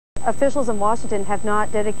officials in Washington have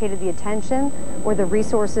not dedicated the attention or the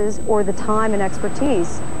resources or the time and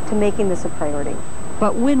expertise to making this a priority.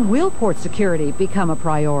 But when will port security become a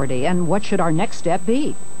priority, and what should our next step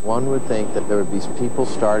be? One would think that there would be people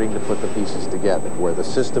starting to put the pieces together, where the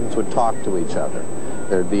systems would talk to each other.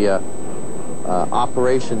 There'd be a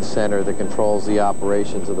operations center that controls the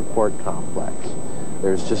operations of the port complex.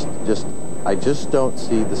 There's I just don't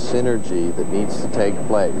see the synergy that needs to take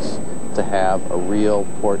place to have a real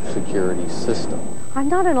port security system. I'm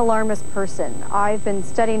not an alarmist person. I've been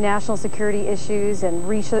studying national security issues and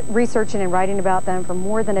researching and writing about them for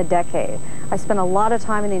more than a decade. I spent a lot of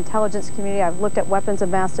time in the intelligence community. I've looked at weapons of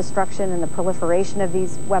mass destruction and the proliferation of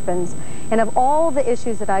these weapons. And of all the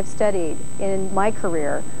issues that I've studied in my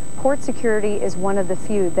career, port security is one of the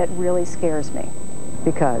few that really scares me.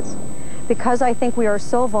 Because? Because I think we are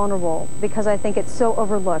so vulnerable, because I think it's so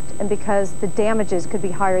overlooked, and because the damages could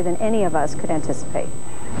be higher than any of us could anticipate.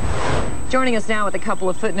 Joining us now with a couple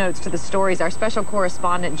of footnotes to the stories, our special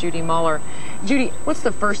correspondent, Judy Muller. Judy, what's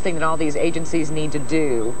the first thing that all these agencies need to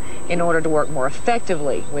do in order to work more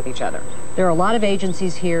effectively with each other? There are a lot of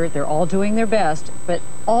agencies here. They're all doing their best, but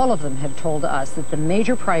all of them have told us that the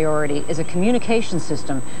major priority is a communication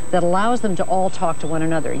system that allows them to all talk to one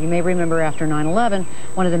another. You may remember after 9/11,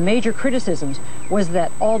 one of the major criticisms was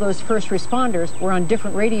that all those first responders were on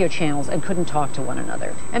different radio channels and couldn't talk to one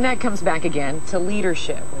another. And that comes back again to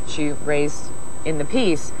leadership, which you raised in the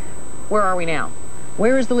piece. Where are we now?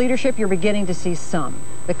 Where is the leadership? You're beginning to see some.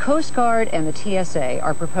 The Coast Guard and the TSA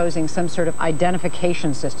are proposing some sort of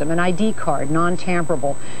identification system, an ID card,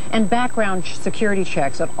 non-tamperable, and background security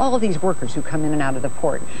checks on all of these workers who come in and out of the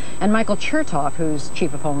port. And Michael Chertoff, who's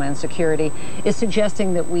Chief of Homeland Security, is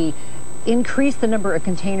suggesting that we increase the number of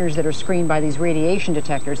containers that are screened by these radiation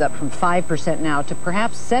detectors up from 5% now to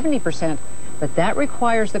perhaps 70%, but that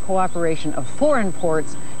requires the cooperation of foreign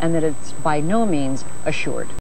ports, and that it's by no means assured.